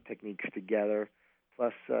of techniques together.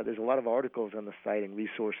 Plus, there's a lot of articles on the site and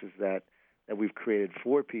resources that we've created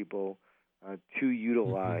for people to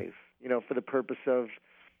utilize, for the purpose of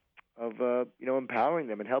empowering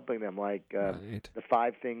them and helping them, like the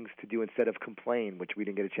 5 things to do instead of complain, which we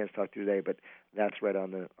didn't get a chance to talk to today, but that's right on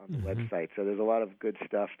the website. So there's a lot of good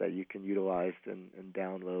stuff that you can utilize and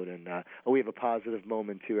download. And we have a positive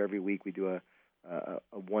moment, too. Every week we do a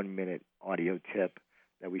 1-minute audio tip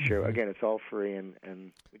that we share. Again, it's all free, and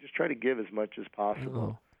we just try to give as much as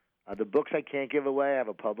possible. The books I can't give away. I have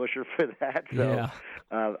a publisher for that, so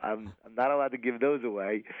I'm not allowed to give those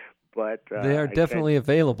away. But they are definitely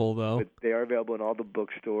available, though. But they are available in all the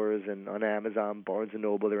bookstores and on Amazon, Barnes &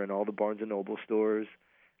 Noble. They're in all the Barnes & Noble stores.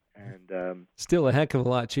 And still a heck of a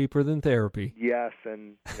lot cheaper than therapy. yes,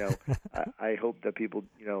 and I hope that people,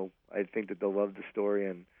 I think that they'll love the story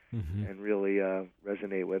and really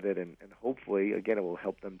resonate with it, and hopefully, again, it will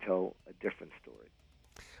help them tell a different story.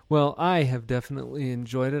 Well, I have definitely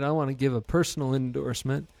enjoyed it. I want to give a personal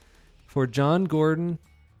endorsement for Jon Gordon,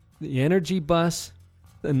 the Energy Bus,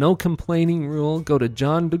 the No Complaining Rule. Go to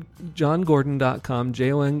jongordon.com,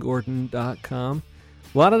 jongordon.com.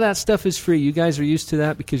 A lot of that stuff is free. You guys are used to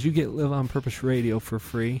that because you get Live on Purpose Radio for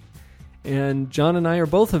free. And John and I are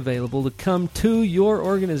both available to come to your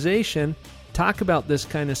organization, talk about this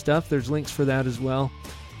kind of stuff. There's links for that as well.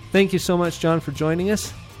 Thank you so much, John, for joining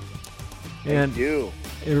us. Thank you.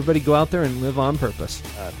 Everybody go out there and live on purpose.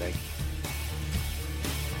 Thank you.